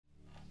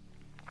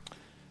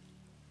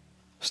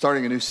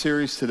Starting a new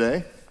series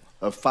today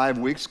of 5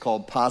 weeks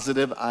called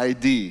Positive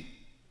ID.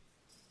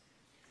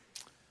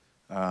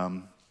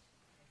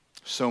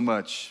 So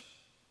much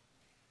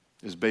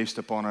is based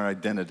upon our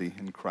identity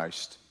in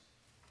Christ.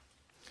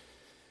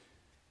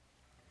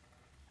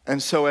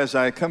 And so as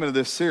I come into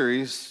this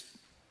series,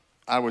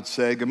 I would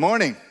say, good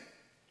morning.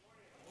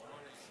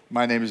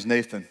 My name is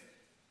Nathan.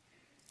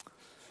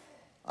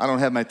 I don't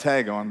have my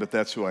tag on, but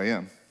that's who I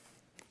am.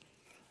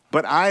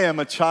 But I am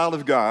a child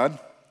of God,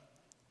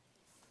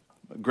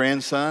 a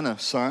grandson, a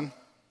son,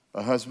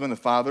 a husband, a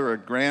father, a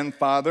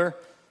grandfather,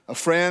 a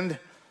friend,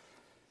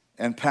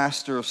 and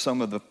pastor of some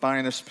of the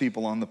finest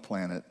people on the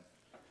planet.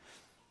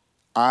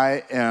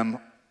 I am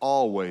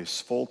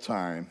always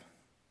full-time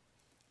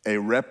a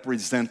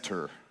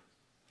representer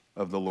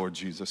of the Lord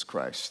Jesus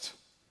Christ.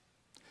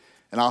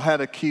 And I'll have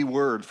a key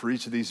word for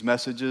each of these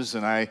messages,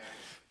 and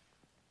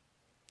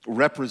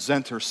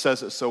representer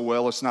says it so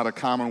well. It's not a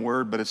common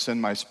word, but it's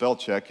in my spell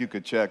check. You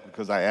could check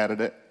because I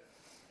added it.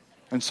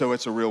 And so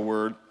it's a real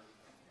word.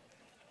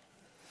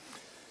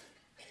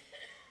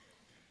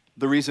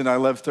 The reason I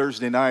love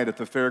Thursday night at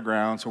the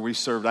fairgrounds where we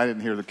served, I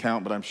didn't hear the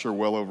count, but I'm sure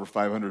well over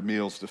 500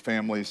 meals to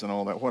families and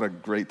all that. What a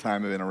great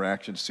time of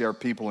interaction. To see our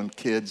people and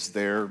kids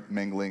there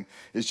mingling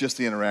is just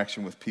the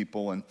interaction with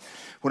people. And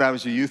when I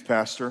was a youth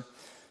pastor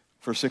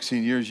for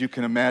 16 years, you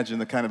can imagine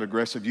the kind of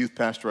aggressive youth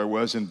pastor I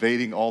was,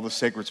 invading all the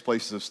sacred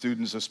places of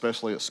students,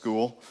 especially at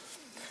school.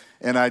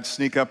 And I'd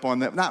sneak up on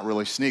them, not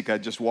really sneak,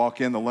 I'd just walk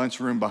in the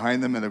lunchroom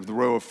behind them and the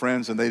row of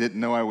friends, and they didn't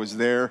know I was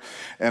there.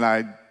 And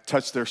I'd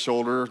touch their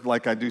shoulder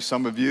like I do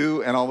some of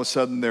you, and all of a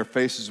sudden their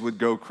faces would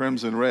go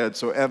crimson red.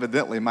 So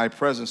evidently my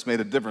presence made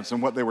a difference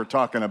in what they were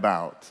talking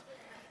about.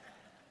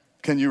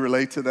 Can you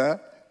relate to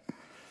that?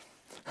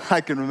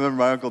 I can remember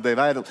my Uncle Dave.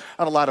 I had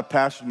a lot of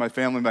pastors in my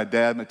family, my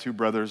dad, my two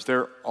brothers.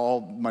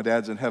 My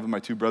dad's in heaven, my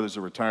two brothers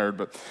are retired,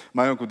 but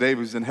my Uncle Dave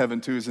was in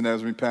heaven too, as an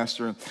Nazarene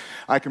pastor. And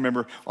I can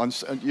remember,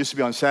 it used to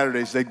be on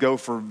Saturdays, they'd go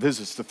for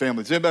visits to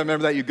families. Does anybody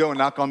remember that? You'd go and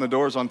knock on the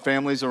doors on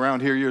families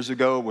around here years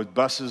ago with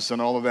buses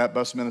and all of that,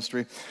 bus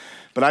ministry.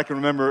 But I can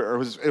remember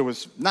it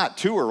was not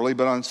too early,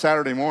 but on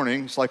Saturday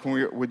mornings, like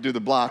when we'd do the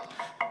block,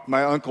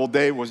 my Uncle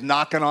Dave was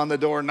knocking on the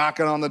door,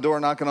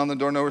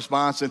 no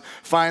response. And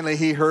finally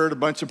he heard a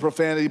bunch of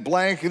profanity,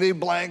 blankety,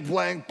 blank,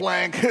 blank,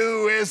 blank.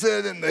 Who is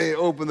it? And they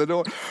opened the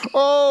door.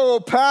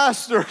 Oh,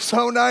 Pastor,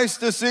 so nice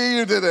to see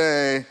you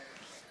today.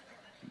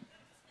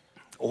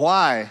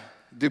 Why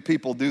do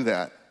people do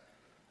that?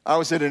 I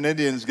was at an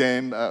Indians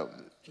game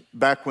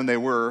back when they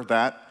were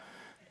that.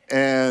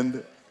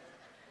 And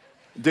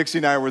Dixie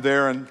and I were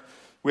there, and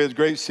we had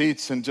great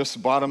seats, and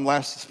just bottom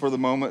last for the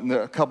moment, and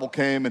a couple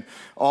came, and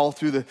all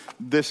through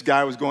this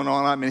guy was going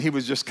on. I mean, he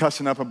was just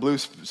cussing up a blue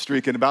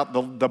streak, and about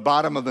the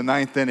bottom of the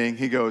ninth inning,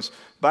 he goes,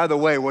 by the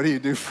way, what do you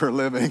do for a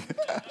living?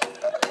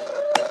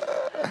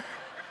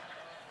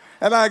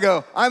 And I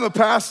go, I'm a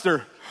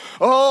pastor.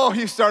 Oh,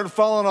 he started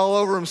falling all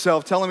over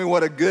himself, telling me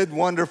what a good,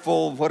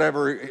 wonderful,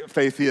 whatever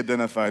faith he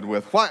identified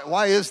with.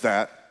 Why is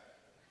that?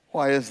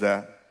 Why is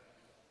that?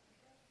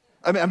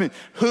 I mean,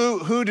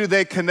 who do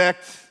they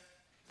connect,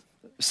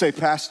 say,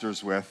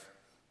 pastors with?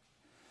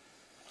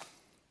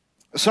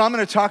 So I'm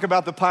going to talk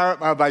about the power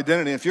of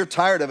identity. If you're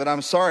tired of it,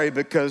 I'm sorry,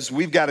 because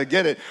we've got to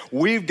get it.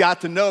 We've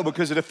got to know,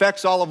 because it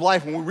affects all of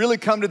life. When we really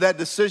come to that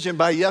decision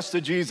by yes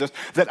to Jesus,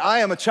 that I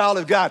am a child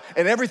of God,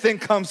 and everything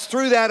comes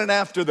through that and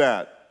after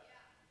that.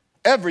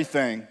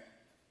 Everything.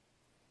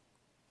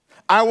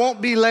 I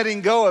won't be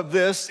letting go of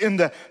this in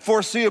the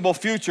foreseeable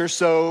future,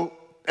 so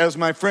as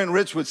my friend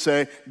Rich would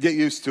say, get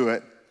used to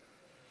it.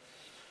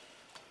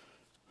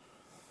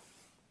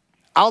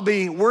 I'll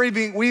be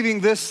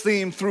weaving this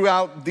theme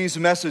throughout these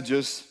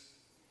messages.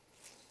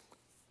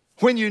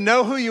 When you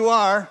know who you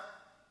are,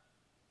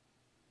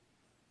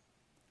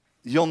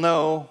 you'll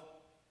know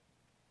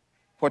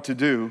what to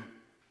do,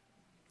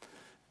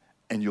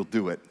 and you'll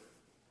do it.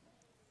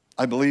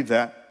 I believe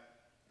that.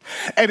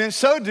 And in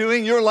so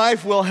doing, your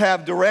life will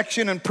have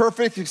direction and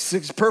purpose,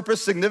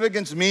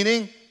 significance,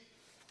 meaning.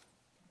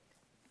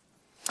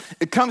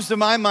 It comes to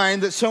my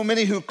mind that so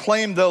many who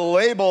claim the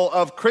label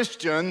of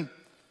Christian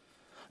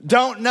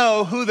don't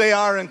know who they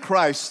are in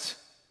Christ.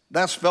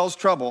 That spells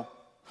trouble.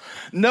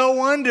 No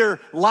wonder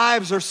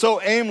lives are so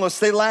aimless.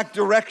 They lack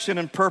direction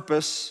and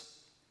purpose,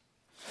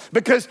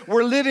 because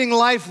we're living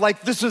life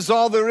like this is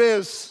all there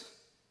is.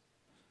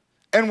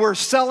 And we're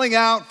selling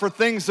out for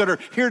things that are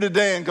here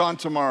today and gone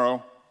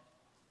tomorrow.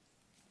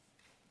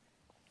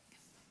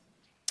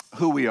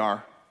 Who we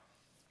are.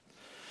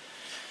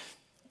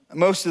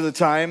 Most of the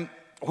time,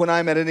 when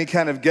I'm at any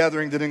kind of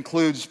gathering that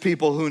includes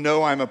people who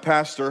know I'm a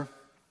pastor,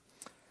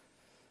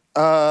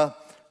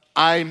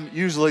 I'm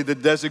usually the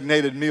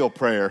designated meal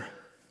prayer.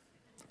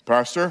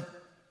 Pastor?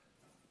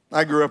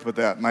 I grew up with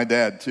that. My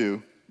dad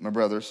too, my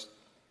brothers.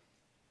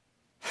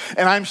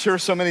 And I'm sure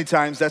so many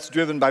times that's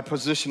driven by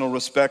positional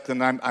respect,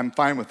 and I'm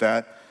fine with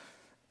that.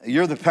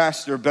 You're the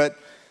pastor, but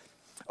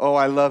oh,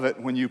 I love it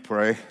when you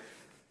pray.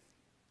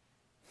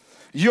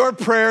 Your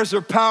prayers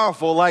are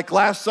powerful, like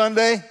last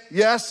Sunday.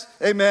 Yes,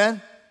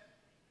 amen.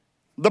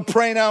 The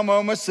pray now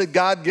moments that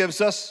God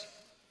gives us.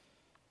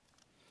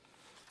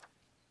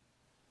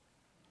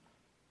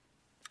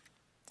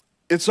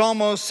 It's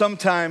almost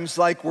sometimes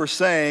like we're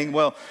saying,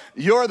 well,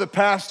 you're the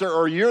pastor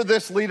or you're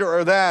this leader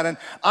or that, and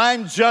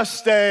I'm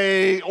just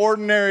a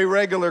ordinary,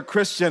 regular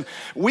Christian.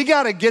 We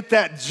got to get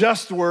that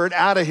just word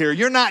out of here.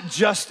 You're not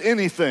just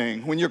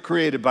anything when you're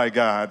created by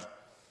God.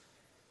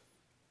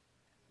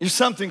 You're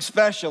something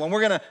special, and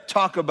we're going to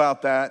talk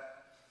about that.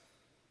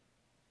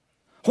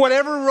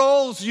 Whatever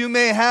roles you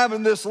may have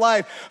in this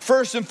life,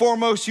 first and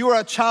foremost, you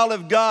are a child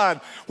of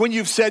God when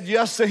you've said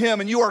yes to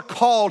Him and you are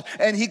called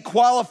and He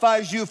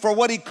qualifies you for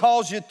what He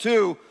calls you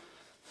to.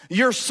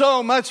 You're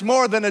so much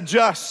more than a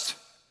just.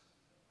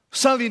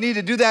 Some of you need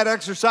to do that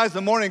exercise in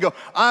the morning and go,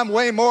 I'm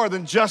way more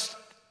than just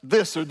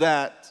this or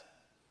that.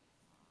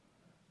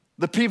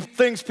 The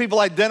things people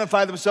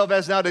identify themselves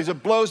as nowadays,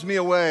 it blows me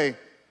away.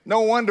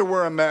 No wonder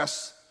we're a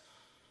mess.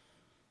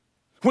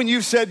 When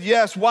you said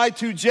yes,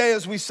 Y2J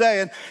as we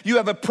say, and you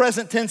have a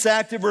present tense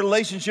active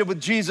relationship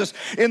with Jesus,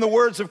 in the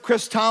words of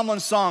Chris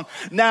Tomlin's song,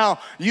 now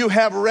you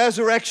have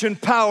resurrection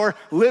power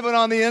living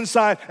on the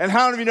inside. And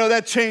how many of you know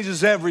that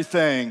changes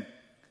everything?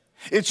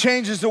 It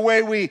changes the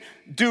way we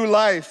do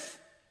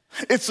life.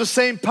 It's the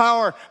same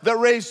power that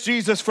raised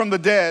Jesus from the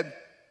dead.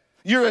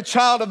 You're a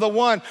child of the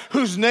one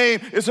whose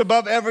name is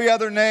above every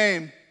other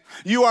name.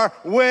 You are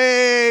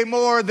way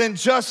more than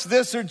just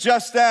this or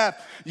just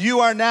that. You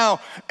are now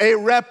a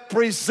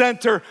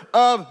representative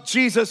of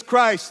Jesus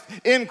Christ.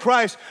 In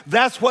Christ,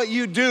 that's what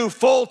you do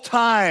full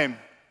time.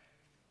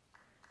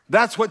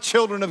 That's what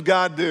children of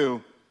God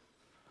do.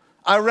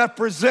 I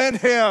represent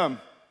Him.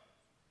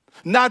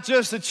 Not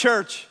just the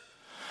church,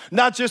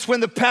 not just when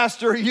the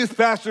pastor or youth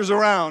pastor's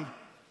around,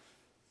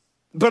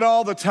 but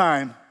all the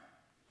time.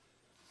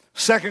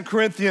 2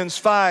 Corinthians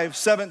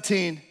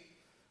 5:17.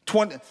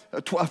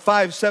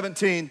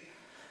 5:17.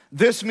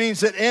 This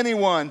means that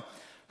anyone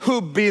who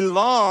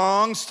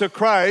belongs to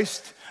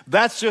Christ,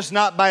 that's just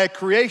not by a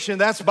creation,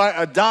 that's by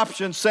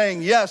adoption,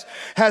 saying yes,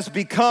 has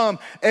become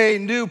a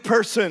new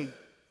person.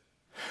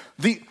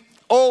 The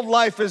old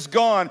life is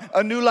gone,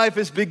 a new life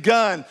has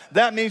begun.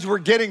 That means we're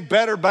getting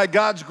better by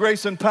God's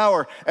grace and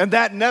power, and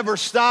that never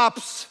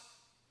stops.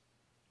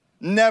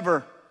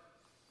 Never.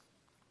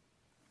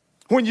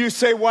 When you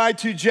say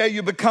Y2J,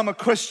 you become a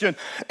Christian,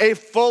 a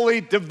fully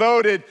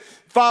devoted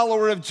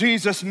follower of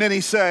Jesus,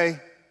 many say.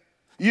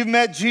 You've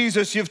met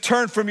Jesus, you've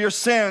turned from your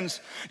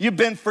sins, you've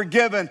been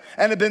forgiven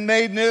and have been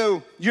made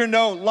new. You're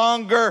no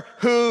longer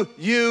who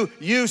you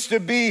used to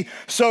be,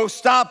 so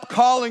stop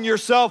calling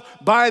yourself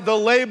by the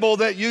label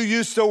that you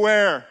used to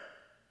wear.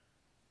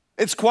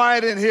 It's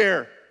quiet in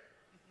here.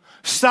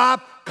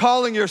 Stop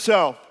calling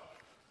yourself.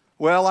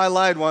 Well, I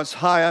lied once.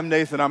 Hi, I'm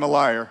Nathan, I'm a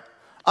liar.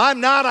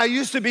 I'm not, I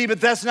used to be, but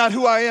that's not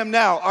who I am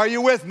now. Are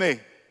you with me?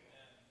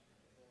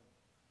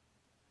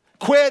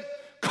 Quit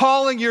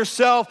calling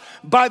yourself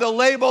by the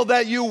label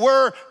that you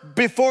were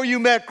before you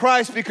met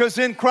Christ, because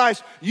in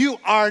Christ you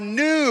are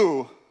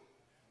new.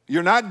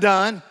 You're not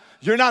done,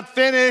 you're not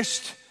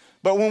finished,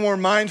 but when we're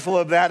mindful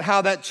of that,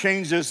 how that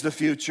changes the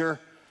future.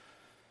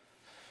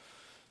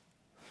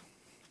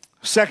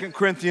 2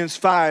 Corinthians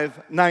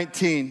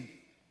 5:19.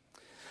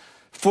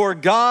 For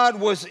God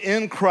was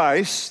in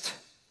Christ,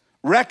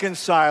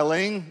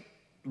 reconciling,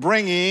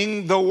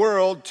 bringing the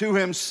world to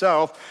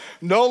Himself,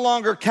 no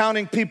longer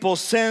counting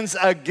people's sins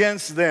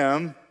against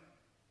them.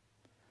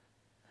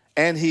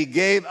 And He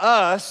gave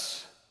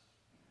us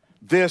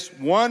this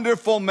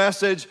wonderful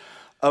message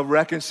of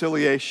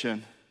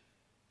reconciliation.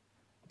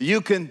 You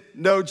can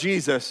know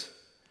Jesus.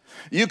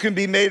 You can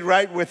be made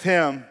right with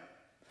Him.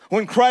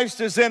 When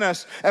Christ is in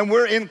us and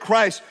we're in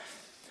Christ,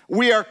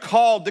 we are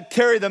called to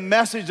carry the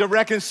message of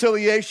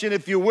reconciliation,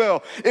 if you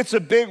will. It's a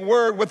big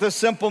word with a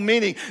simple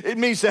meaning. It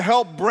means to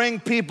help bring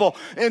people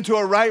into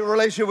a right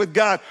relationship with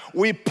God.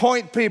 We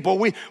point people,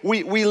 we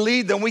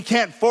lead them. We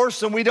can't force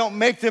them, we don't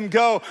make them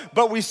go.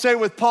 But we say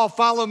with Paul,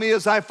 follow me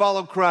as I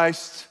follow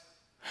Christ.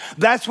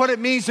 That's what it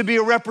means to be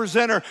a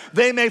representative.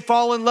 They may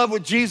fall in love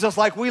with Jesus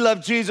like we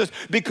love Jesus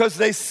because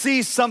they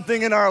see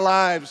something in our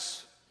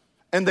lives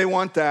and they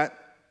want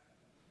that.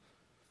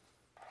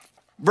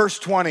 Verse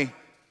 20.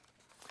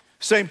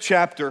 Same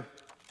chapter.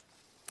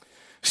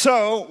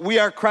 So we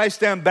are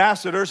Christ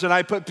ambassadors, and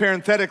I put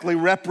parenthetically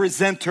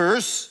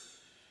representers.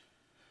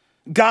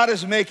 God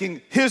is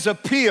making His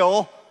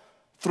appeal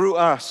through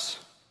us.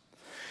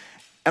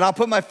 And I'll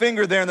put my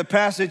finger there in the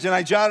passage, and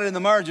I jotted in the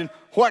margin,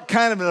 what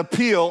kind of an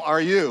appeal are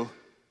you?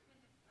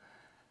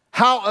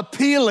 How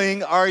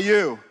appealing are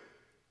you?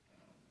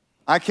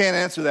 I can't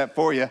answer that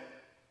for you.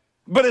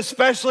 But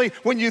especially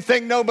when you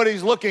think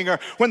nobody's looking, or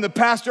when the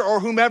pastor or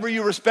whomever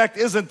you respect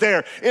isn't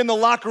there, in the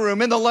locker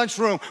room, in the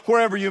lunchroom,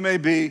 wherever you may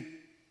be.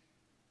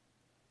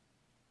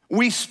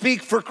 We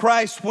speak for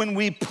Christ when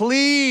we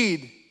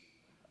plead,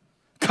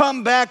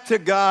 come back to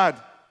God.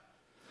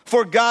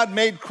 For God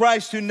made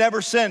Christ, who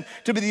never sinned,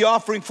 to be the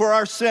offering for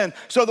our sin,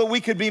 so that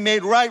we could be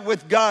made right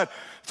with God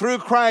through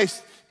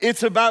Christ.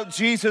 It's about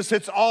Jesus.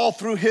 It's all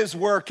through His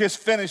work, His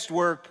finished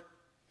work.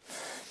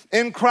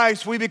 In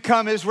Christ, we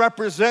become His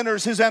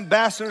representatives, His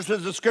ambassadors,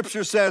 as the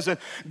Scripture says. And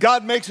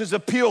God makes His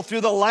appeal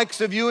through the likes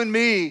of you and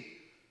me.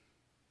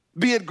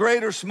 be it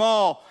great or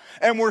small.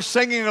 And we're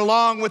singing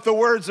along with the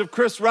words of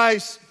Chris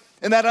Rice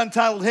in that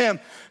untitled hymn,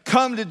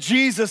 come to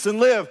Jesus and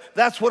live.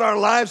 That's what our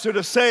lives are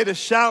to say, to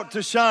shout,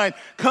 to shine.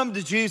 Come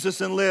to Jesus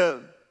and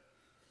live.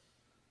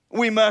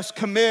 We must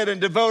commit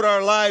and devote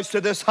our lives to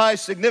this high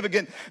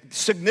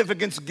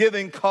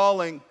significance-giving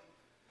calling.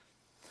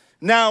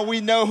 Now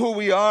we know who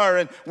we are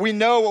and we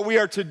know what we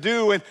are to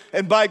do,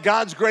 and by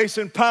God's grace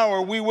and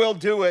power, we will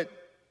do it.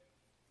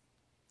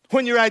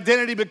 When your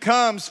identity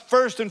becomes,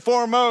 first and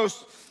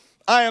foremost,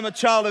 I am a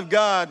child of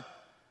God,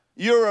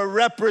 you're a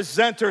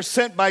representative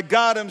sent by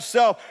God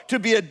himself to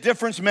be a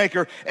difference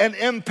maker, an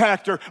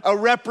impactor, a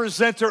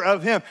representative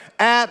of him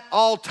at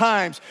all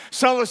times.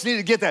 Some of us need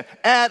to get that,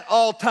 at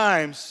all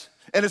times.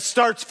 And it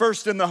starts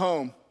first in the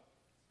home.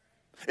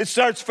 It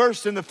starts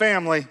first in the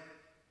family.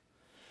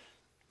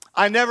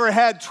 I never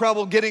had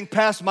trouble getting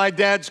past my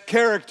dad's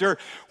character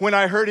when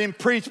I heard him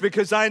preach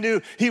because I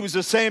knew he was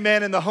the same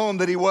man in the home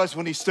that he was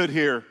when he stood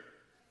here.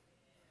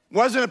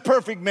 Wasn't a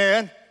perfect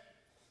man.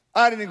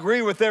 I didn't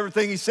agree with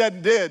everything he said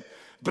and did,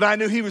 but I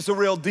knew he was the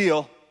real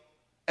deal.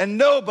 And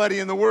nobody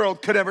in the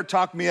world could ever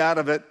talk me out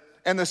of it.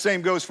 And the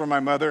same goes for my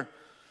mother.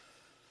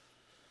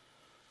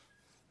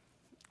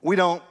 We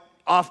don't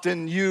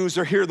often use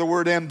or hear the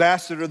word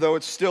ambassador, though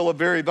it's still a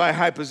very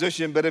high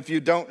position. But if you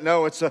don't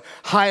know, it's the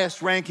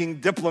highest ranking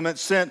diplomat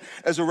sent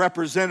as a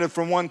representative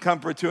from one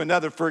country to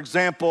another. For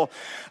example,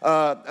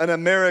 an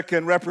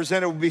American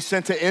representative would be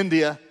sent to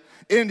India.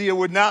 India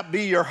would not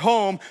be your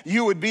home.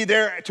 You would be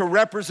there to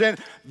represent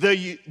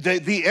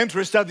the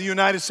interest of the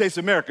United States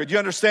of America. Do you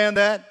understand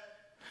that?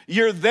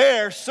 You're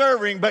there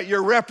serving, but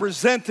you're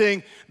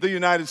representing the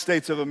United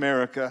States of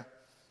America.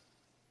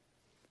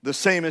 The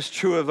same is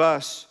true of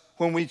us.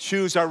 When we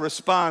choose our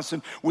response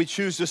and we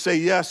choose to say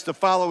yes to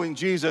following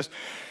Jesus,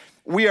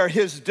 we are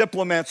his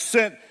diplomats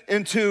sent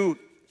into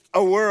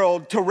a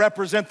world to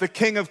represent the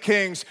King of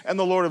Kings and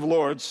the Lord of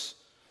Lords.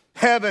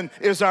 Heaven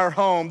is our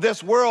home.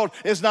 This world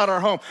is not our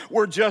home.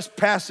 We're just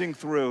passing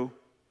through.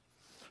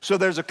 So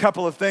there's a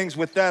couple of things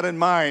with that in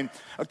mind,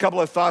 a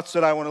couple of thoughts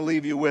that I want to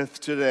leave you with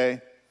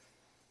today.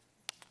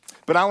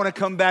 But I want to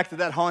come back to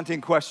that haunting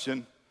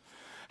question.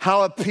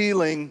 How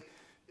appealing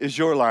is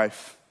your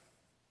life?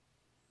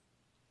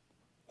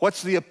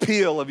 What's the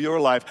appeal of your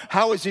life?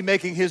 How is he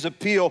making his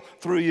appeal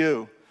through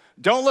you?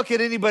 Don't look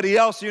at anybody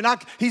else.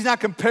 He's not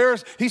comparing.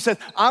 He says,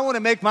 I want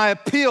to make my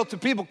appeal to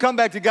people, come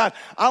back to God.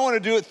 I want to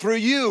do it through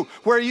you,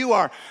 where you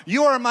are.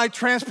 You are my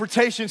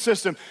transportation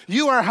system.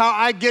 You are how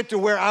I get to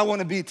where I want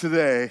to be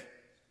today.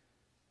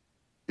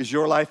 Is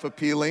your life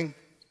appealing?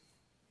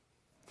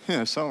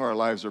 Yeah, some of our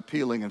lives are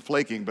peeling and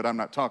flaking, but I'm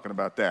not talking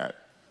about that.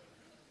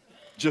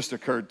 Just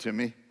occurred to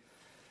me.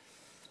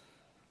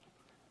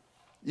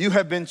 You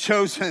have been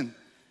chosen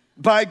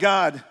by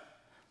God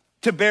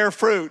to bear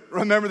fruit.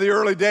 Remember the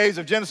early days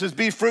of Genesis,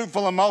 be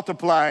fruitful and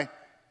multiply.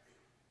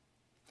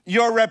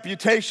 Your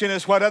reputation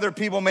is what other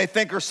people may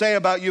think or say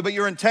about you, but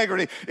your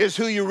integrity is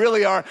who you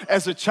really are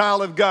as a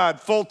child of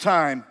God, full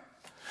time.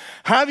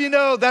 Have you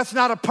know that's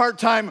not a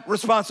part-time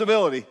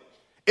responsibility?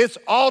 It's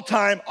all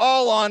time,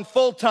 all on,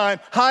 full time,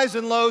 highs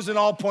and lows and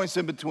all points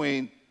in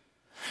between.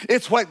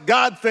 It's what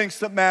God thinks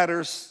that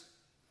matters.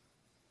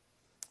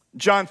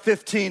 John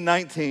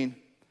 15:19.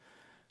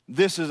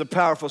 This is a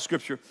powerful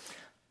scripture.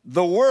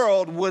 The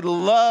world would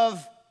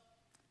love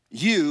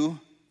you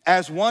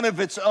as one of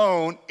its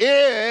own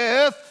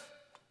if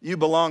you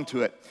belong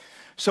to it.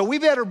 So we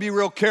better be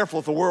real careful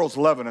if the world's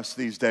loving us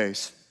these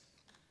days.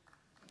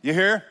 You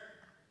hear?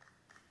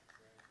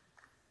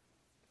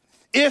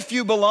 If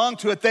you belong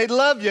to it, they'd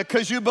love you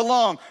because you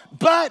belong.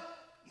 But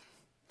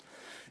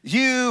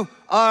you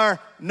are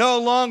no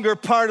longer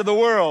part of the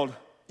world.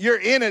 You're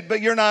in it,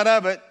 but you're not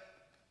of it.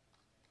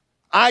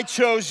 I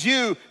chose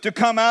you to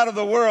come out of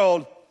the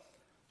world,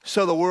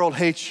 so the world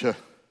hates you.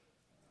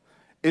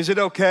 Is it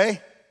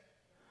okay?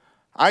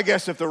 I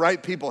guess if the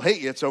right people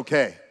hate you, it's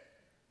okay.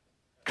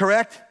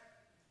 Correct?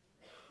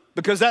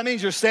 Because that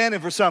means you're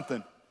standing for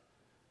something.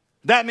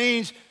 That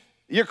means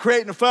you're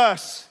creating a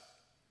fuss.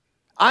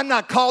 I'm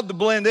not called to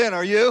blend in,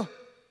 are you?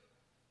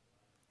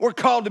 We're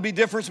called to be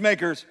difference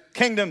makers,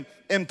 kingdom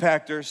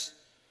impactors.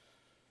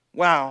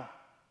 Wow.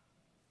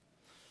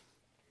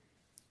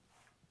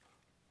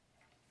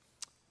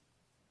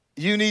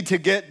 You need to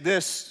get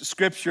this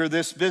scripture,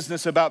 this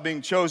business about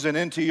being chosen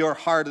into your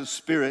heart and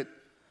spirit.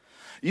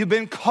 You've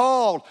been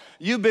called.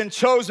 You've been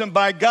chosen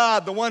by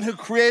God, the one who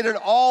created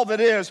all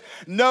that is.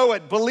 Know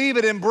it, believe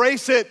it,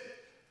 embrace it.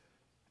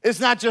 It's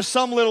not just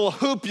some little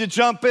hoop you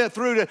jump in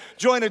through to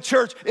join a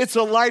church. It's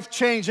a life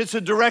change. It's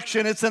a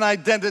direction. It's an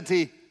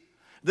identity.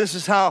 This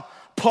is how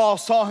Paul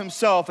saw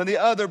himself and the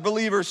other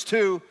believers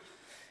too.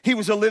 He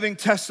was a living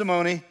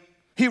testimony.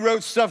 He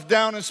wrote stuff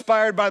down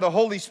inspired by the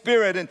Holy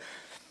Spirit, and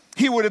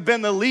he would have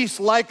been the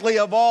least likely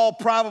of all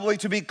probably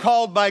to be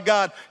called by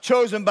God,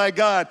 chosen by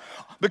God,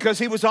 because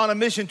he was on a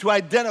mission to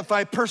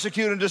identify,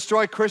 persecute, and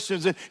destroy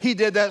Christians, and he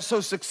did that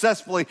so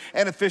successfully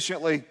and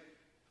efficiently.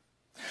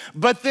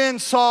 But then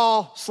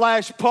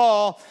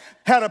Saul/Paul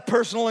had a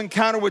personal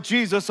encounter with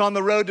Jesus on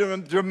the road to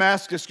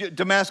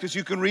Damascus.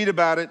 You can read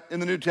about it in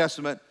the New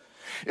Testament.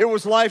 It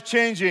was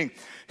life-changing.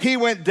 He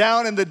went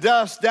down in the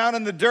dust, down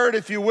in the dirt,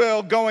 if you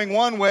will, going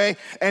one way,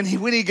 and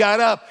when he got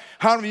up,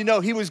 how many of you know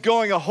he was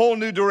going a whole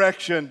new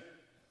direction?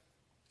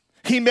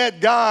 He met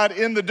God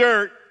in the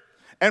dirt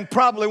and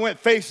probably went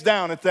face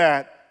down at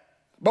that.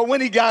 But when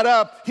he got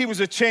up, he was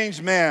a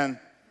changed man.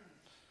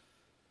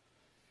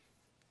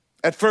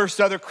 At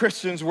first, other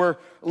Christians were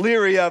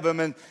leery of him,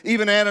 and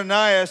even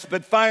Ananias,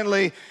 but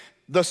finally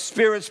the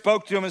Spirit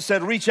spoke to him and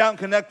said, reach out and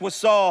connect with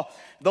Saul.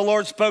 The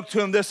Lord spoke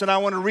to him this, and I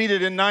want to read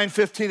it in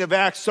 9:15 of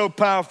Acts, so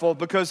powerful,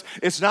 because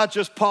it's not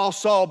just Paul,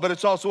 Saul, but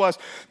it's also us.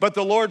 But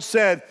the Lord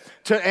said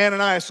to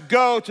Ananias,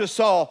 go to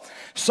Saul.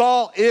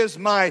 Saul is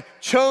my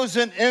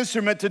chosen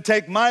instrument to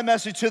take my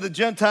message to the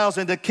Gentiles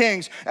and to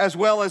kings, as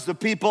well as the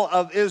people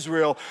of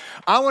Israel.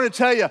 I want to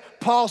tell you,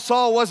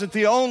 Saul wasn't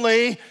the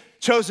only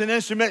chosen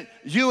instrument.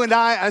 You and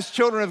I, as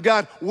children of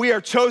God, we are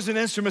chosen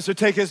instruments to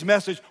take his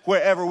message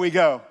wherever we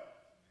go.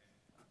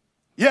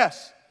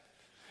 Yes.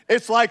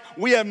 It's like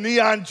we have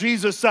neon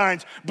Jesus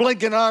signs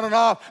blinking on and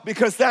off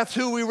because that's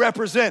who we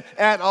represent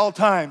at all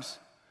times.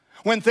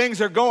 When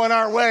things are going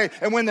our way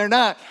and when they're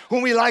not.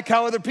 When we like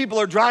how other people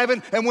are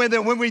driving and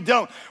when we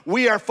don't.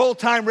 We are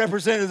full-time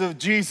representatives of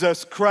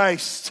Jesus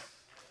Christ.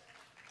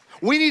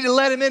 We need to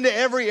let him into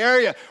every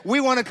area.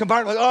 We want to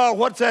compartmentalize, oh,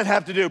 what's that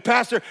have to do?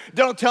 Pastor,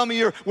 don't tell me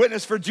your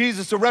witness for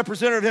Jesus, a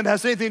representative of him,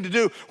 has anything to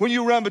do when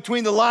you run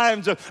between the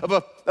lines of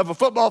a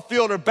football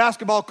field or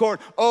basketball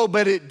court. Oh,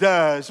 but it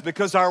does,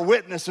 because our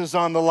witness is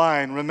on the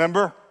line,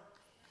 remember?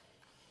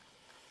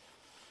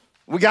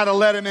 We got to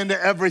let him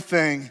into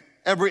everything,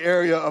 every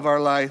area of our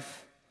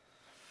life.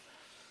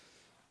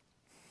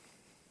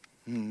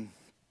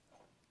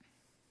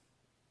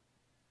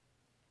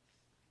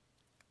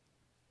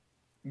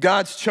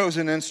 God's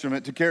chosen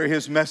instrument to carry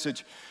his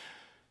message.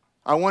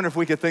 I wonder if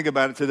we could think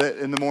about it today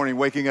in the morning,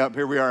 waking up,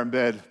 here we are in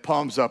bed,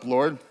 palms up,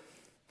 Lord.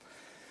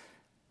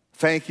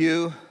 Thank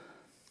you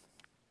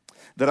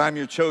that I'm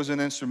your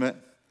chosen instrument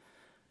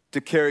to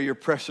carry your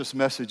precious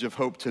message of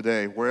hope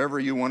today, wherever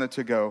you want it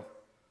to go.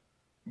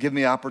 Give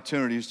me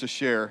opportunities to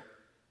share.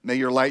 May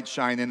your light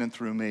shine in and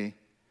through me.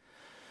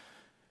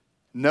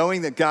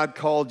 Knowing that God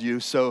called you,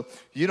 so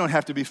you don't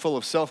have to be full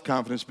of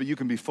self-confidence, but you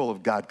can be full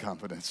of God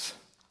confidence.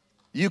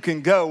 You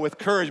can go with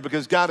courage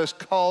because God has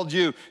called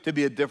you to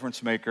be a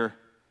difference maker.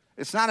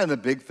 It's not in the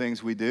big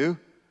things we do.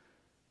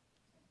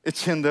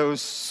 It's in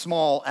those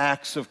small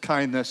acts of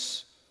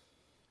kindness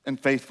and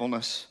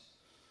faithfulness.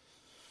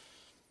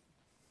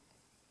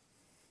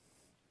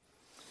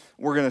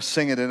 We're going to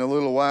sing it in a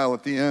little while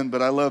at the end,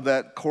 but I love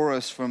that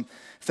chorus from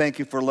Thank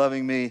You for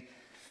Loving Me.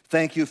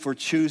 Thank you for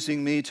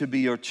choosing me to be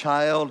your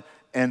child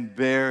and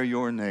bear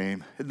your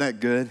name. Isn't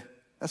that good?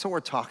 That's what we're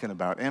talking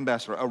about.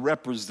 Ambassador, a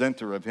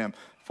representative of him.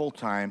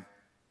 Full-time.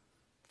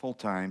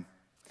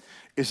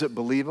 Is it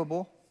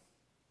believable?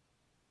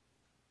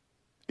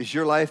 Is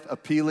your life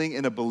appealing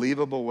in a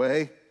believable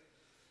way?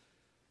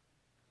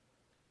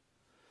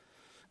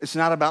 It's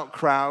not about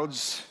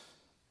crowds.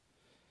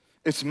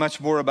 It's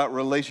much more about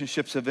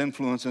relationships of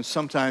influence. And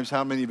sometimes,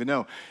 how many of you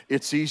know,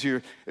 it's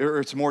easier, or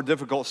it's more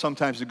difficult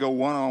sometimes to go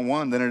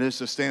one-on-one than it is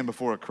to stand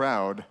before a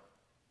crowd.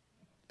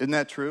 Isn't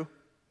that true?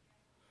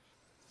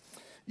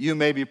 You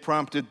may be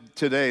prompted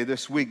today,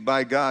 this week,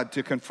 by God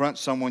to confront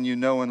someone you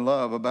know and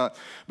love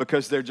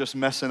because they're just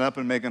messing up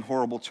and making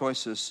horrible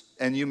choices.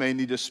 And you may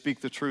need to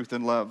speak the truth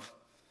in love.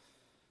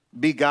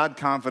 Be God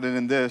confident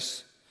in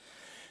this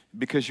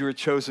because you're a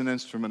chosen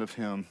instrument of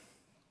him.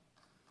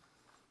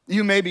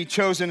 You may be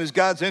chosen as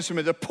God's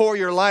instrument to pour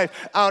your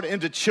life out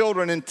into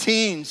children and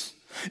teens,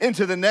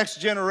 into the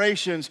next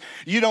generations.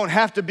 You don't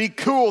have to be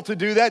cool to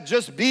do that.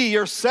 Just be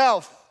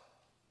yourself,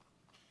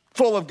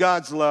 full of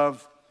God's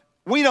love.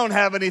 We don't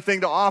have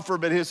anything to offer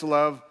but his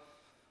love.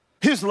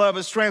 His love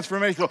is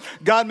transformational.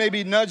 God may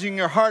be nudging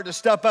your heart to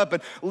step up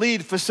and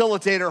lead,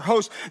 facilitate, or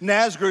host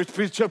NAS groups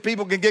so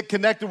people can get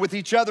connected with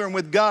each other and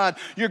with God.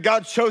 You're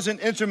God's chosen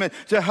instrument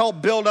to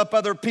help build up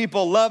other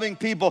people, loving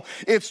people.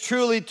 It's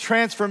truly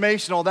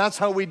transformational. That's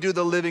how we do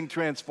the living,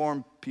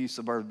 transformed piece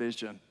of our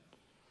vision.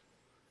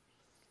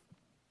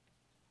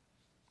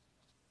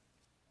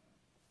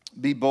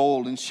 Be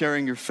bold in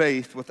sharing your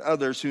faith with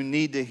others who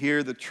need to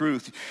hear the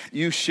truth.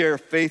 You share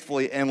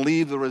faithfully and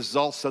leave the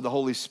results of the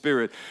Holy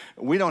Spirit.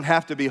 We don't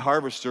have to be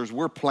harvesters.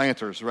 We're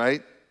planters,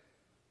 right?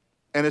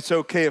 And it's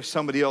okay if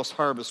somebody else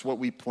harvests what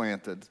we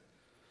planted.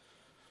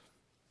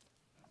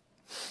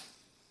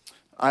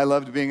 I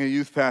loved being a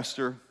youth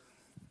pastor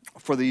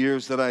for the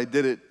years that I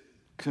did it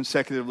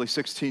consecutively,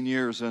 16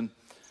 years. And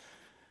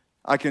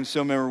I can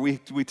still remember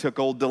we took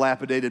old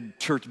dilapidated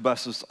church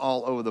buses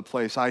all over the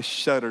place. I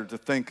shudder to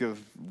think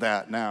of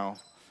that now.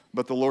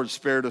 But the Lord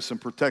spared us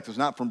and protected us,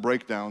 not from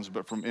breakdowns,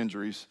 but from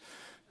injuries.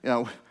 You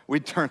know,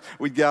 we'd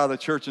get out of the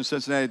church in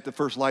Cincinnati at the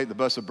first light, the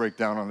bus would break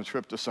down on a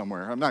trip to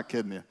somewhere. I'm not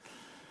kidding you.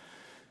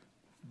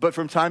 But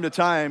from time to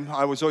time,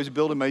 I was always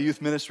building my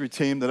youth ministry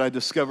team that I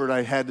discovered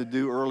I had to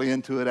do early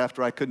into it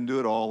after I couldn't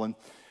do it all.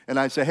 And And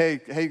I'd say,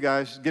 hey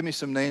guys, give me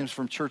some names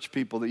from church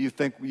people that you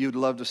think you'd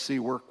love to see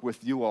work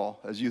with you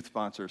all as youth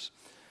sponsors.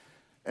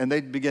 And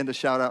they'd begin to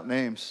shout out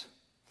names.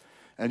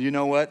 And you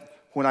know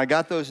what? When I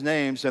got those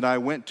names and I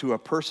went to a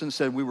person,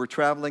 said we were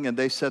traveling, and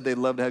they said they'd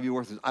love to have you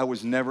work with us, I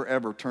was never,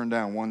 ever turned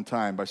down one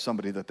time by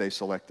somebody that they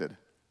selected.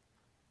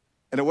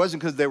 And it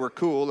wasn't because they were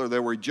cool or they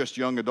were just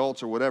young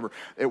adults or whatever.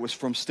 It was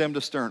from stem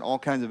to stern, all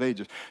kinds of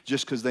ages,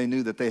 just because they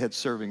knew that they had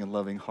serving and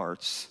loving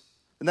hearts.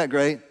 Isn't that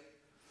great?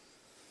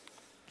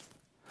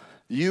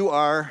 You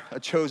are a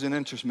chosen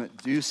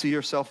instrument. Do you see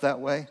yourself that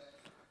way?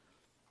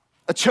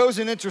 A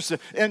chosen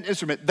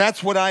instrument.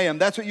 That's what I am.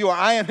 That's what you are.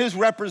 I am his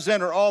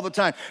representative all the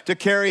time to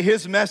carry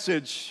his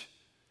message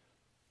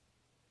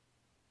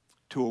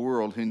to a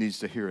world who needs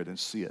to hear it and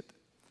see it.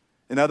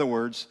 In other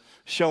words,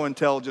 show and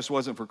tell just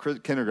wasn't for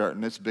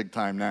kindergarten. It's big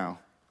time now.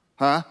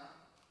 Huh?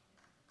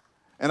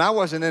 And I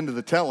wasn't into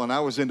the telling. I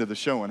was into the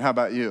showing. How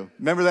about you?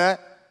 Remember that?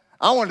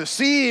 I wanted to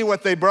see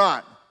what they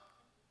brought.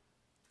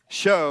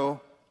 Show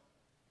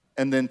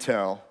and then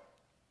tell.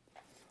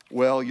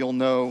 Well, you'll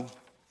know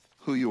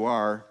who you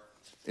are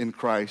in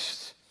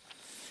Christ.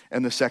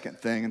 And the second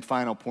thing and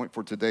final point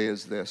for today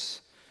is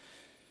this,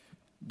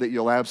 that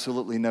you'll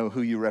absolutely know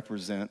who you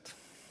represent.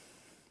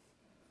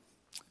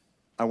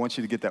 I want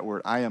you to get that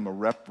word. I am a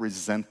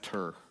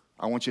representer.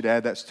 I want you to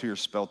add that to your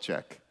spell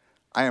check.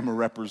 I am a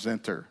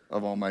representer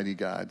of Almighty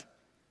God.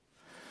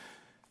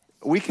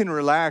 We can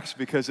relax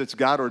because it's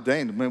God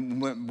ordained.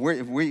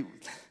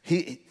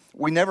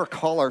 We never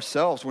call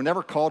ourselves. We're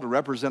never called to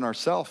represent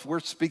ourselves.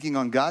 We're speaking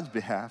on God's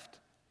behalf.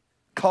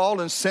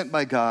 Called and sent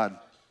by God.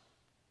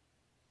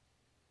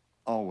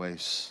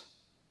 Always.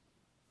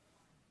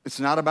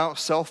 It's not about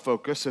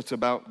self-focus. It's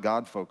about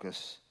God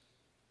focus.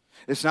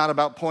 It's not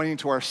about pointing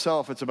to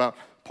ourselves. It's about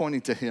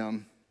pointing to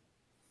him.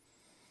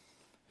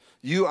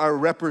 You are a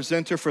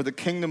representative for the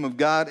kingdom of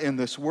God in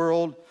this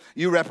world.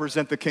 You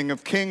represent the King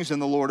of Kings and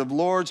the Lord of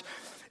Lords.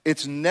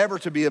 It's never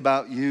to be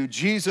about you.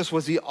 Jesus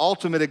was the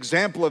ultimate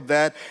example of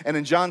that. And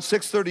in John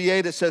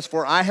 6:38 it says,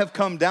 "For I have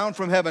come down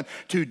from heaven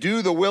to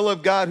do the will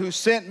of God who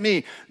sent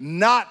me,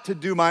 not to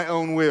do my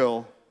own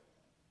will."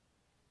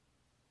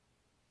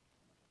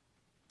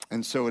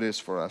 And so it is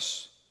for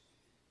us.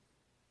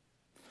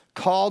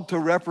 Called to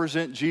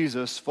represent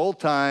Jesus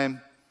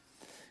full-time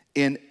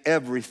in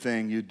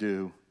everything you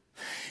do,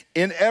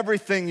 in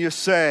everything you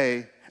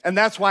say. And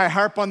that's why I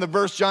harp on the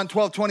verse, John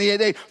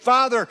 12:28.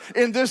 Father,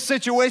 in this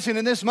situation,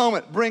 in this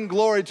moment, bring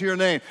glory to your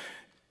name.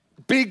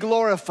 Be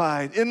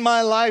glorified. In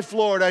my life,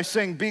 Lord, I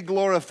sing, be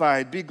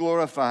glorified, be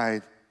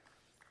glorified.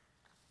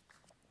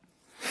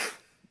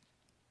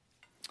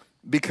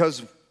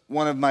 Because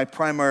one of my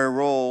primary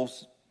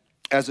roles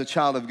as a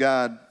child of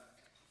God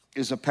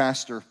is a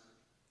pastor.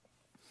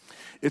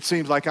 It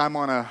seems like I'm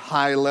on a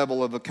high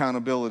level of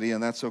accountability,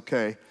 and that's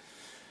okay.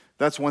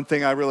 That's one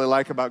thing I really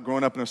like about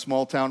growing up in a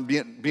small town,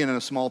 being in a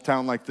small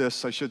town like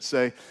this, I should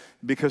say,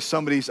 because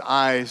somebody's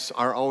eyes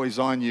are always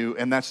on you,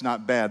 and that's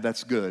not bad,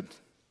 that's good.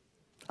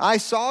 I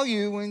saw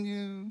you when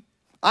you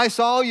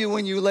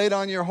laid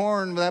on your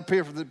horn, that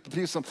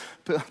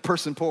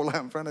person pulled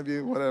out in front of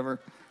you, whatever.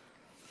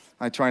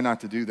 I try not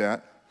to do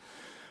that.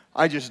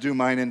 I just do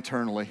mine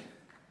internally.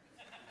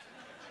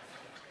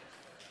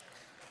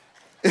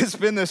 It's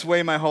been this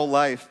way my whole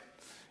life,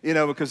 you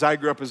know, because I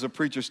grew up as a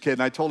preacher's kid,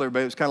 and I told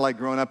everybody it was kind of like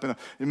growing up you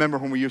remember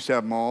when we used to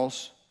have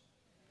malls?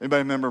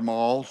 Anybody remember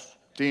malls?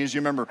 Teens, you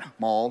remember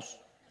malls?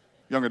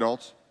 Young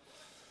adults?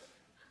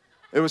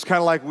 It was kind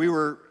of like we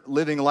were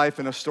living life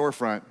in a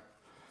storefront.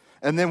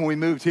 And then when we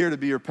moved here to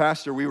be your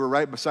pastor, we were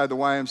right beside the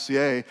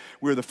YMCA.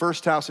 We were the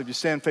first house, if you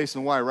stand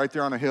facing the Y, right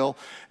there on a hill.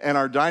 And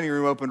our dining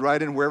room opened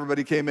right in where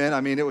everybody came in. I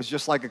mean, it was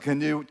just like a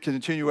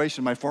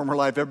continuation of my former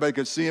life. Everybody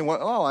could see and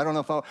what, I don't know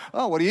if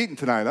what are you eating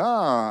tonight?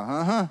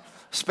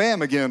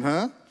 Spam again,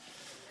 huh?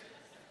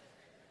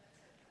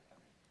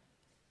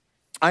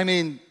 I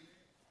mean,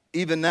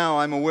 even now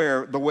I'm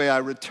aware the way I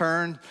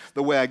return,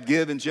 the way I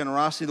give in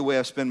generosity, the way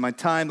I spend my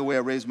time, the way I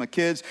raise my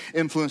kids,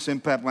 influence,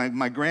 impact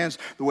my grands,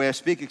 the way I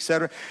speak,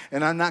 etc.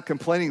 And I'm not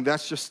complaining.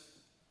 That's just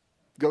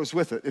goes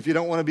with it. If you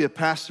don't want to be a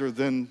pastor,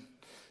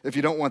 if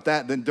you don't want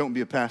that, then don't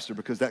be a pastor,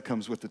 because that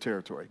comes with the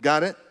territory.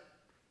 Got it?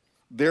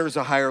 There's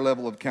a higher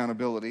level of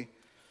accountability.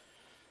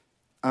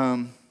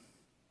 But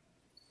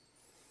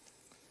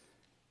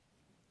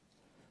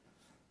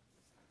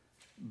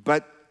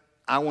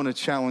I want to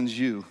challenge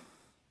you.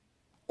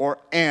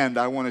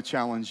 I want to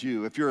challenge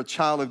you. If you're a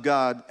child of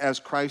God, as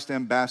Christ's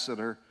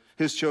ambassador,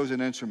 his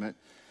chosen instrument,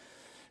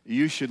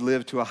 you should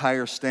live to a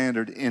higher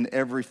standard in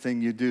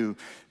everything you do,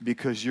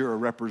 because you're a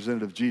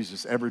representative of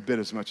Jesus every bit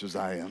as much as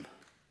I am.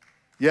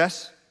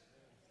 Yes?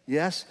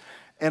 Yes?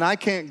 And I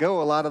can't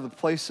go a lot of the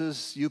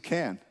places you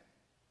can.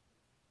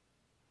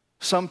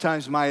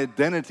 Sometimes my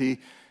identity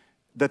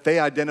that they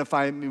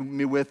identify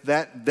me with,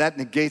 that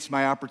negates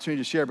my opportunity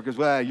to share, because,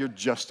 you're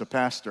just a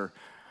pastor.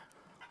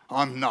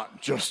 I'm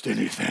not just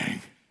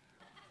anything.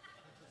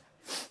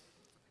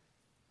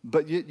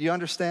 But you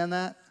understand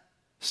that?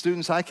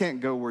 Students, I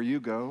can't go where you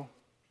go,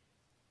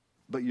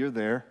 but you're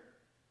there.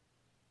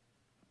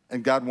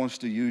 And God wants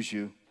to use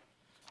you.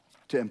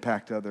 to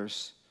impact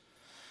others.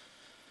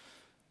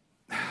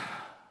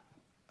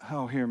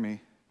 Oh, hear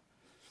me.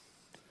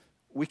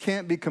 We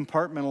can't be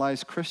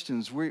compartmentalized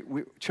Christians. We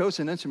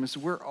chosen instruments,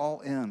 we're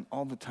all in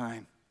all the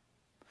time.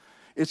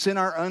 It's in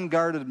our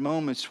unguarded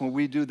moments when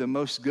we do the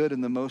most good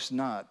and the most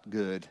not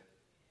good.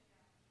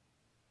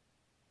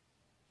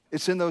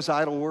 It's in those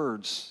idle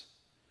words.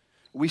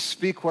 We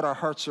speak what our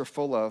hearts are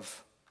full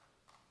of.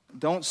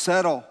 Don't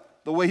settle.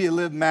 The way you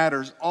live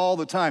matters all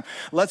the time.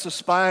 Let's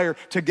aspire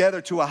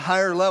together to a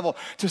higher level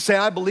to say,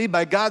 I believe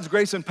by God's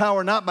grace and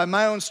power, not by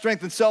my own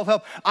strength and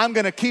self-help, I'm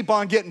going to keep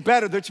on getting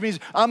better, which means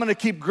I'm going to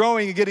keep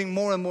growing and getting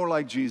more and more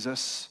like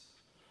Jesus.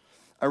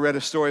 I read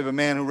a story of a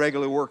man who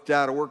regularly worked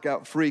out, a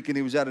workout freak, and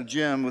he was at a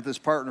gym with his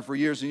partner for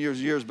years and years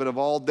and years, but of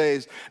all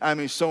days, I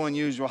mean, so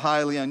unusual,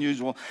 highly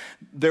unusual,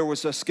 there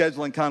was a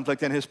scheduling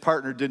conflict and his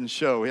partner didn't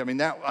show.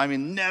 That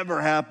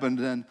never happened.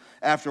 And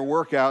after a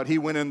workout, he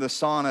went in the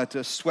sauna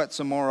to sweat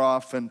some more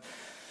off, and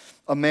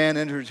a man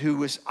entered who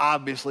was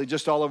obviously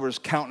just all over his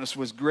countenance,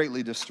 was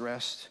greatly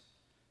distressed.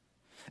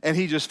 And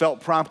he just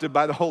felt prompted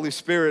by the Holy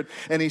Spirit,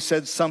 and he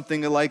said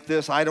something like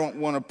this: I don't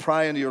want to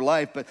pry into your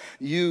life, but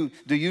do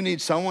you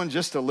need someone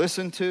just to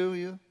listen to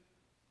you?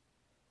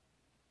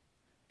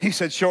 He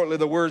said shortly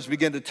the words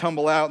began to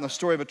tumble out in the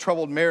story of a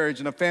troubled marriage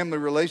and a family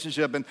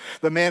relationship, and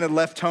the man had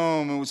left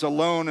home and was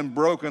alone and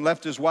broken,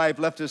 left his wife,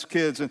 left his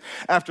kids, and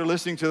after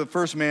listening to the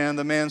first man,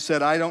 the man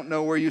said, I don't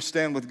know where you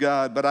stand with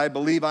God, but I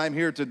believe I'm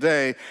here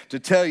today to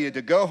tell you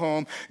to go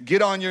home,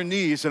 get on your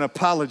knees, and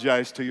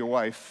apologize to your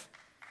wife.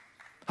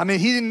 I mean,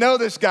 he didn't know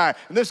this guy,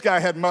 and this guy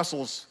had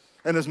muscles,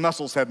 and his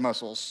muscles had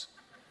muscles.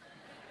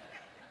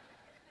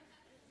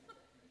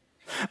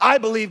 I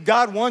believe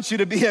God wants you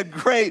to be a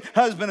great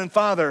husband and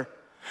father.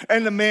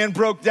 And the man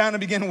broke down and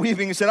began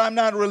weeping. He said, I'm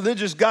not a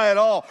religious guy at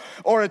all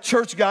or a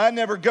church guy. I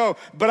never go,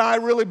 but I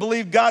really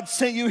believe God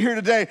sent you here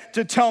today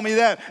to tell me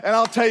that. And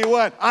I'll tell you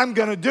what, I'm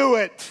going to do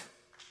it.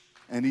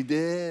 And he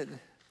did.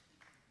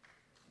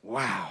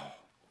 Wow.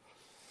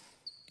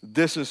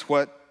 This is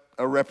what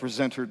a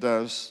representer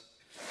does.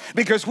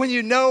 Because when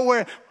you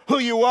know who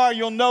you are,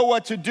 you'll know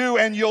what to do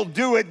and you'll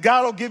do it.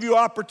 God will give you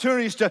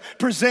opportunities to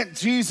present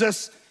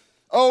Jesus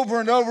over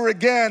and over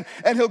again,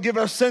 and he'll give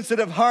us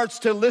sensitive hearts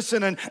to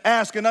listen and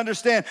ask and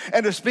understand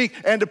and to speak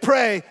and to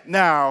pray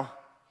now.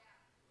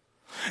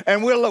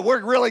 And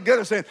we're really good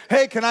at saying,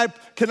 hey,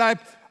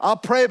 I'll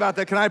pray about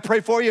that. Can I pray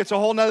for you? It's a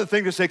whole nother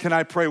thing to say, can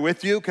I pray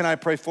with you? Can I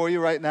pray for you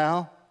right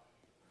now?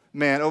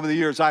 Man, over the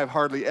years, I've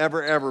hardly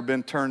ever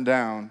been turned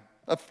down.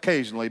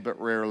 Occasionally, but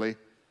rarely.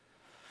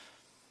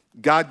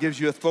 God gives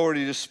you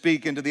authority to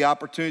speak into the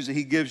opportunities that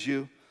he gives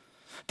you.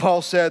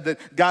 Paul said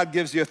that God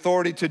gives the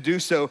authority to do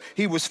so.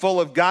 He was full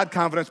of God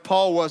confidence.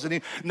 Paul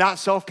wasn't. Not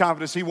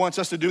self-confidence. He wants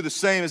us to do the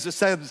same, as it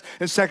says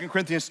in 2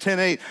 Corinthians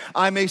 10:8.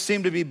 I may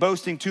seem to be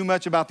boasting too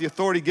much about the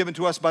authority given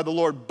to us by the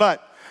Lord,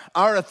 but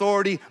our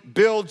authority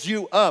builds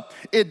you up.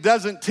 It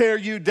doesn't tear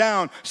you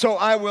down. So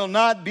I will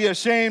not be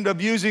ashamed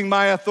of using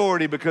my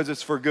authority because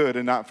it's for good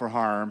and not for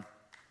harm.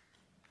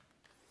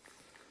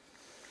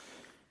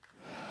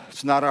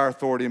 It's not our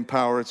authority and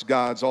power, it's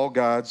God's, all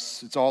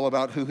God's. It's all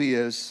about who he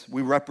is.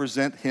 We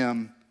represent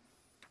him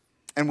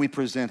and we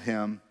present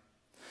him.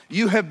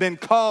 You have been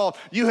called,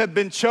 you have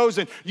been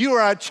chosen. You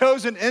are a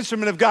chosen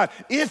instrument of God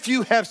if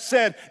you have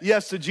said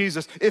yes to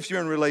Jesus, if you're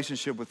in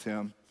relationship with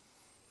him.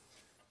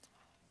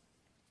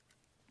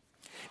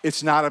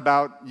 It's not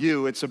about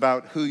you, it's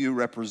about who you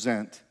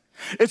represent.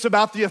 It's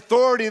about the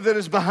authority that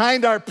is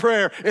behind our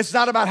prayer. It's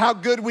not about how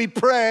good we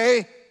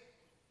pray.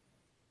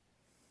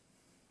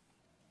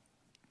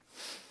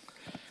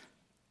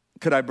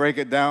 Could I break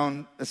it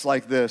down? It's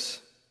like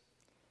this.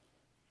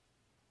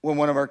 When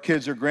one of our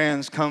kids or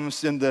grands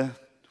comes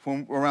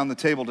around the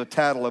table to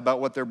tattle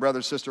about what their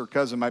brother, sister, or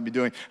cousin might be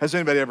doing, has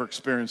anybody ever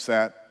experienced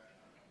that?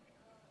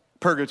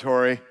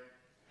 Purgatory.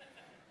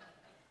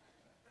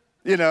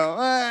 You know,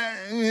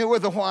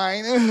 with a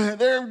whine,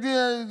 they're going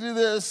to do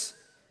this.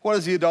 What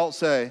does the adult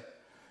say?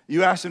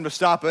 You ask them to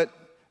stop it,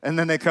 and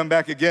then they come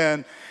back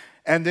again,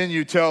 and then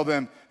you tell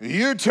them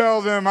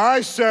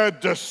I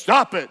said to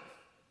stop it.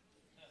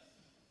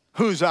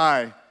 Who's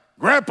I?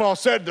 Grandpa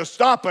said to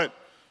stop it.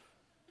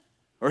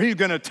 Or he's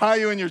going to tie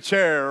you in your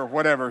chair or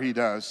whatever he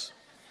does.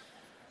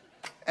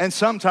 And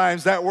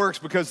sometimes that works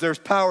because there's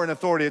power and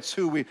authority. It's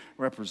who we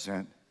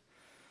represent.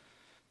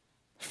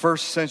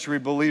 First century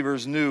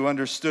believers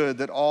understood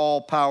that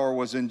all power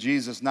was in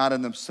Jesus, not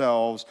in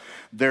themselves.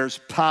 There's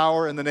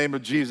power in the name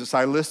of Jesus.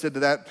 I listed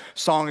that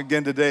song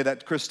again today,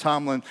 that Chris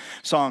Tomlin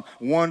song,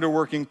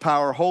 wonder-working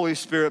power, Holy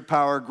Spirit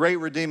power, great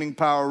redeeming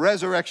power,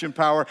 resurrection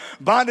power,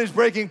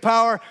 bondage-breaking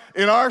power,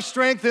 in our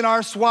strength, in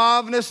our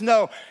suaveness.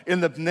 No, in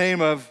the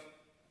name of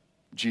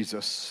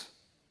Jesus.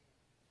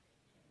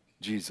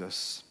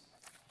 Jesus.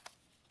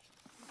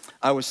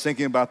 I was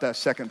thinking about that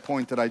second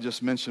point that I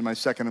just mentioned, my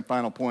second and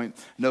final point,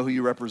 know who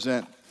you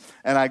represent.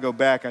 And I go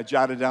back, I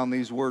jotted down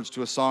these words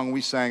to a song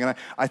we sang, and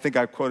I think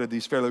I've quoted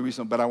these fairly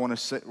recently, but I want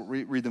to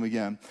read them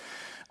again.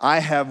 I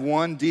have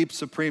one deep,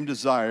 supreme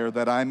desire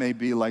that I may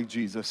be like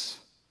Jesus,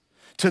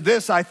 To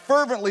this I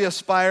fervently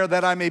aspire,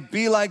 that I may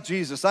be like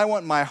Jesus. I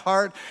want my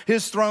heart,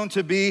 his throne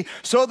to be,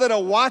 so that a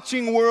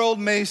watching world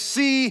may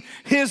see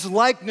his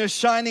likeness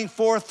shining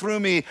forth through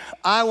me.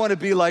 I want to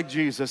be like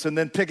Jesus. And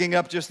then picking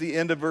up just the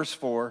end of verse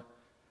 4.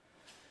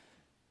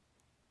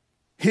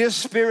 His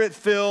spirit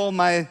fill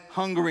my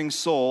hungering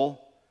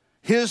soul.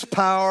 His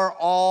power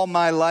all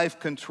my life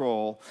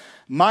control.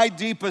 My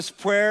deepest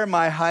prayer,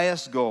 my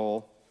highest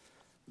goal,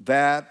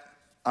 that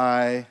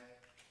I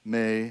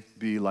may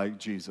be like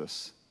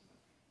Jesus.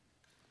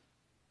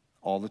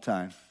 All the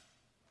time.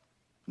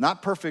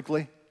 Not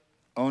perfectly,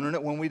 owning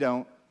it when we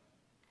don't,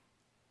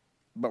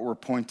 but we're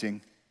pointing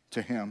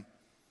to him.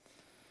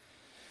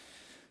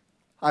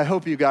 I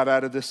hope you got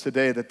out of this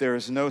today that there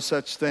is no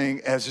such thing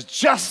as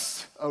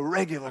just a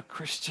regular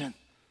Christian.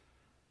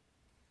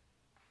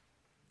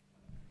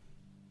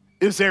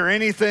 Is there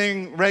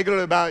anything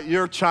regular about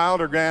your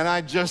child or grand?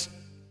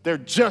 They're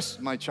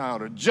just my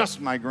child or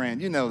just my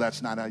grand. You know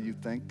that's not how you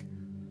think.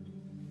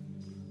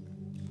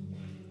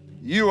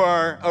 You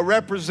are a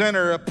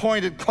representative,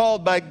 appointed,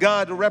 called by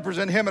God to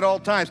represent him at all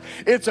times.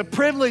 It's a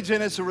privilege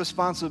and it's a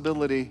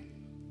responsibility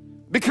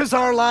because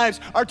our lives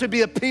are to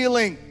be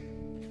appealing.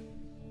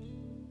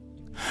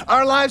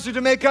 Our lives are to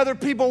make other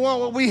people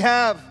want what we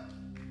have.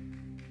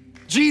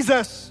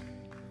 Jesus.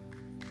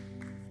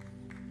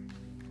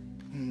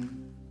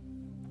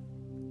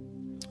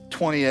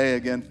 20a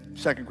again,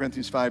 2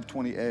 Corinthians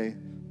 5:20a.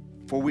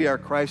 For we are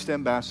Christ's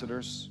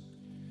ambassadors.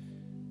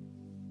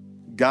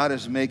 God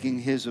is making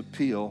his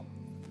appeal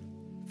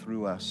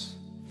through us.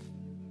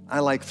 I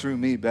like through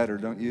me better,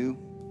 don't you?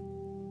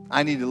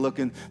 I need to look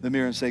in the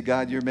mirror and say,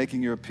 God, you're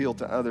making your appeal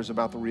to others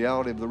about the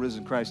reality of the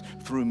risen Christ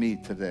through me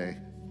today.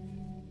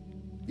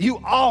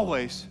 You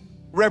always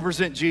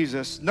represent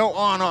Jesus, no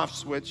on-off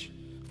switch,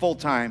 full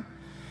time,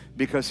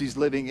 because he's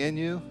living in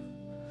you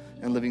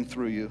and living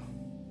through you.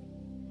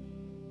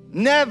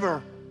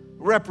 Never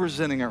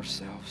representing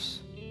ourselves.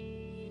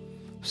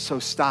 So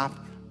stop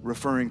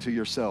referring to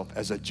yourself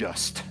as a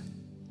just.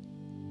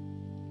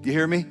 You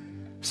hear me?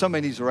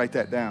 Somebody needs to write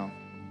that down.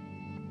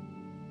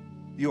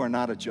 You are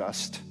not a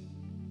just.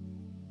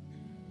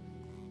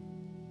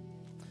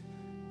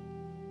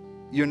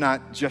 You're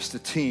not just a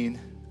teen,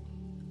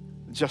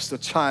 just a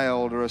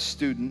child or a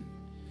student.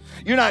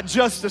 You're not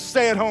just a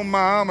stay-at-home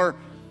mom or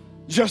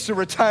just a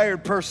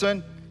retired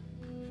person.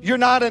 You're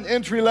not an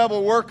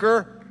entry-level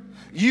worker.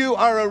 You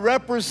are a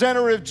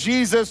representative of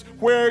Jesus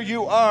where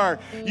you are.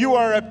 You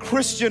are a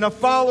Christian, a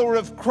follower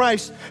of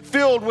Christ,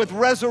 filled with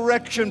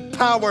resurrection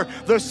power,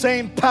 the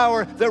same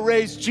power that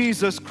raised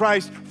Jesus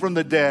Christ from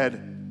the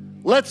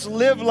dead. Let's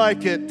live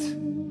like it.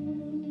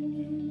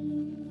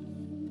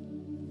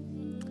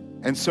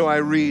 And so I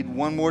read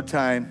one more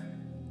time,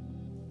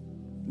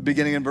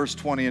 beginning in verse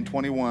 20 and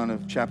 21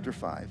 of chapter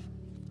 5.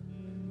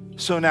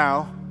 So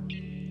now,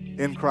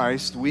 in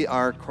Christ, we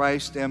are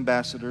Christ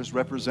ambassadors,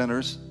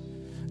 representers.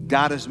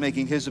 God is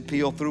making his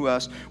appeal through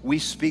us. We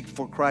speak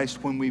for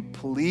Christ when we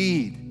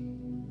plead.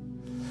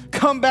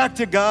 Come back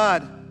to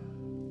God.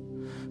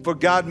 For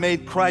God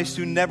made Christ,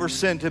 who never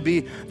sinned, to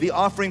be the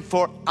offering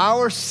for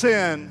our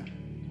sin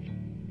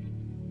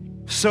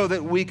so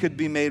that we could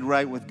be made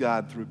right with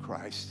God through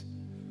Christ.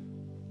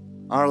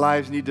 Our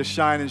lives need to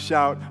shine and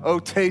shout, oh,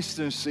 taste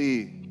and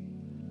see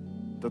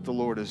that the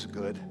Lord is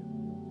good.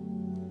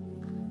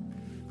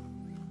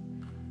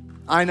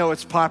 I know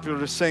it's popular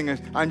to sing,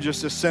 I'm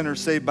just a sinner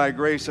saved by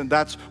grace, and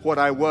that's what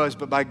I was,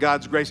 but by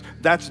God's grace,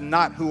 that's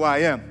not who I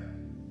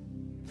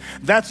am.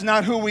 That's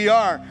not who we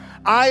are.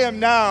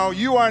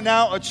 You are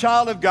now a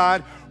child of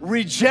God.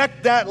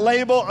 Reject that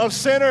label of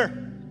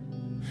sinner.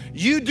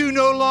 You do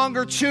no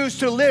longer choose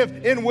to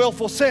live in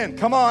willful sin.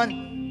 Come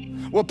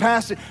on. Well,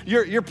 Pastor,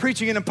 you're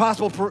preaching an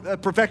impossible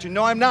perfection.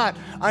 No, I'm not.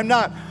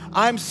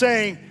 I'm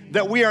saying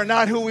that we are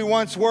not who we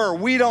once were.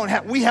 We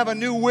have a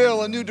new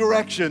will, a new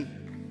direction.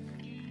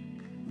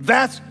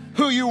 That's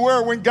who you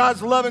were when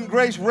God's love and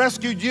grace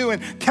rescued you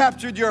and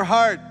captured your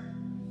heart.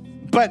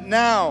 But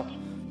now,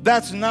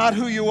 that's not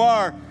who you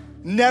are.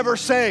 Never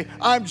say,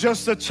 I'm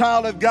just a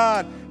child of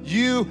God.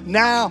 You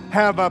now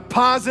have a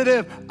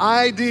positive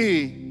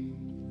ID.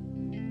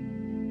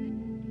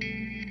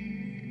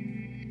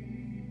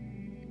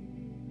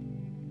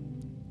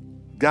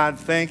 God,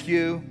 thank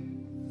you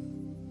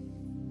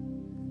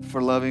for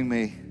loving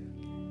me.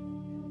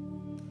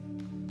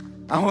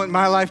 I want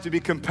my life to be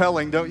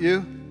compelling, don't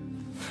you?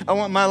 I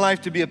want my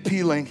life to be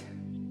appealing.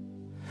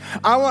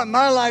 I want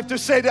my life to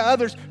say to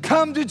others,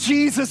 come to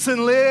Jesus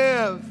and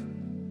live.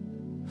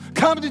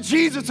 Come to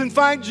Jesus and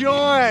find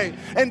joy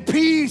and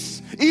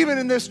peace, even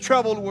in this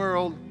troubled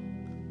world.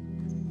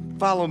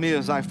 Follow me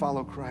as I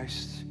follow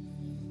Christ.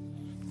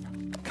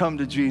 Come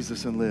to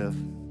Jesus and live.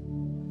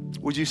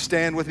 Would you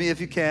stand with me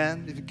if you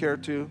can, if you care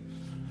to?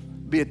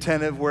 Be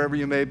attentive wherever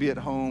you may be at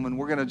home, and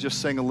we're going to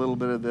just sing a little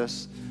bit of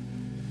this.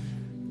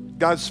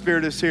 God's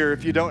Spirit is here.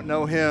 If you don't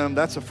know him,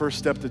 that's the first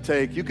step to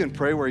take. You can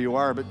pray where you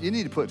are, but you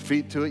need to put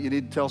feet to it. You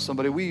need to tell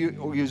somebody. We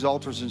use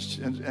altars,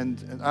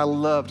 and I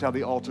loved how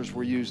the altars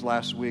were used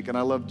last week, and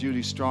I loved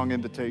Judy's strong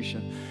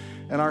invitation.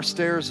 And our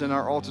stairs and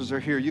our altars are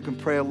here. You can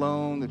pray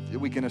alone.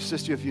 We can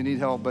assist you if you need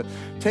help. But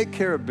take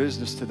care of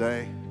business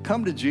today.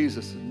 Come to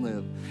Jesus and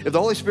live. If the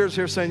Holy Spirit's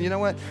here saying, you know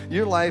what,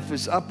 your life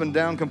is up and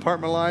down,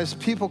 compartmentalized.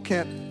 People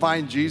can't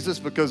find Jesus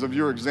because of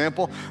your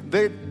example.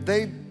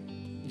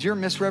 You're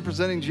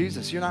misrepresenting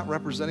Jesus. You're not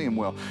representing him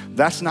well.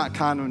 That's not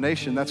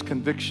condemnation. That's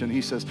conviction.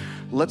 He says,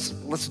 let's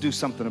do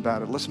something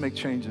about it. Let's make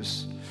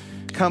changes.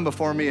 Come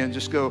before me and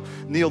just go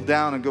kneel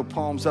down and go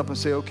palms up and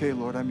say, okay,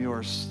 Lord, I'm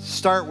yours.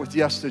 Start with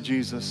yes to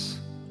Jesus.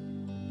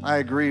 I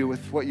agree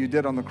with what you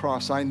did on the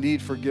cross. I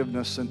need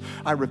forgiveness, and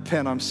I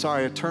repent. I'm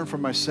sorry. I turn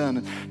from my sin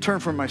and turn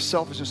from my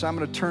selfishness. I'm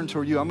going to turn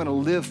toward you. I'm going to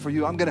live for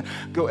you. I'm going to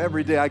go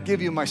every day. I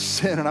give you my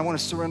sin, and I want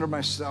to surrender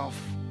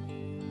myself,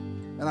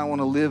 and I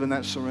want to live in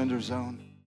that surrender zone.